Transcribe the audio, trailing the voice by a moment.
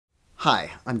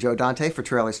Hi, I'm Joe Dante for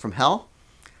Trailers from Hell.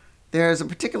 There's a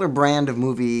particular brand of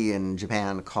movie in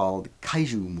Japan called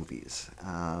kaiju movies.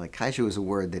 Kaiju is a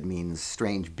word that means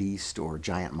strange beast or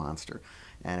giant monster.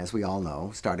 And as we all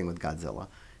know, starting with Godzilla,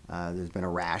 there's been a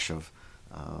rash of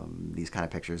these kind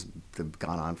of pictures that have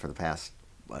gone on for the past,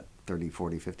 30,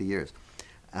 40, 50 years.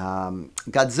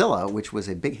 Godzilla, which was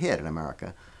a big hit in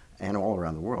America and all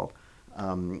around the world,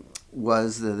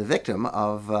 was the victim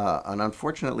of an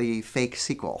unfortunately fake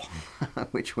sequel,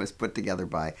 which was put together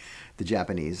by the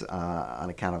Japanese on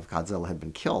account of Godzilla had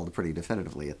been killed pretty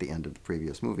definitively at the end of the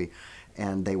previous movie,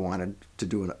 and they wanted to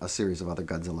do a series of other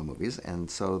Godzilla movies,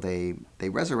 and so they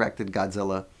resurrected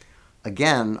Godzilla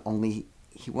again, only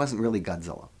he wasn't really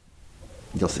Godzilla.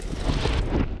 You'll see.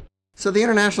 So the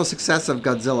international success of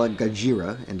Godzilla,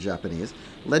 Gojira in Japanese,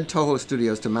 led Toho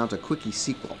Studios to mount a quickie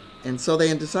sequel. And so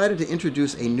they decided to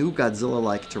introduce a new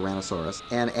Godzilla-like Tyrannosaurus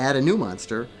and add a new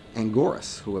monster,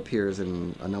 Anguirus, who appears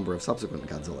in a number of subsequent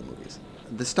Godzilla movies.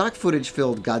 The stock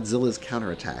footage-filled Godzilla's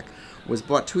Counterattack was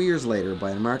bought 2 years later by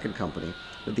an American company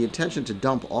with the intention to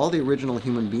dump all the original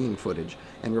human being footage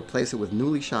and replace it with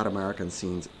newly shot American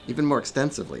scenes even more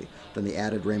extensively than the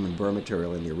added Raymond Burr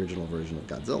material in the original version of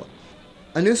Godzilla.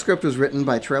 A new script was written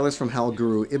by Trailers from Hell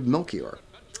guru Ib Melchior,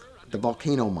 The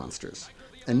Volcano Monsters.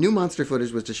 And new monster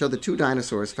footage was to show the two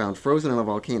dinosaurs found frozen in a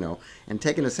volcano and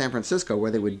taken to San Francisco where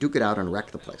they would duke it out and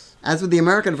wreck the place. As with the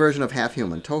American version of Half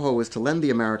Human, Toho was to lend the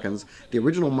Americans the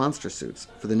original monster suits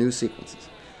for the new sequences.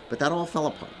 But that all fell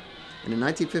apart. And in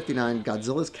 1959,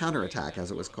 Godzilla's Counterattack,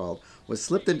 as it was called, was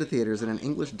slipped into theaters in an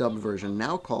English-dubbed version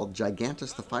now called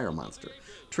Gigantis the Fire Monster,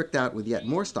 tricked out with yet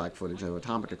more stock footage of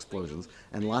atomic explosions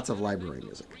and lots of library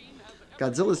music.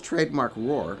 Godzilla's trademark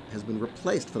roar has been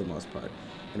replaced for the most part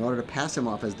in order to pass him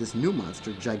off as this new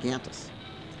monster, Gigantis.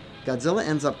 Godzilla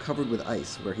ends up covered with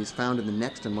ice, where he's found in the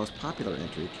next and most popular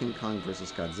entry, King Kong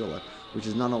vs. Godzilla, which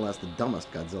is nonetheless the dumbest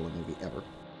Godzilla movie ever.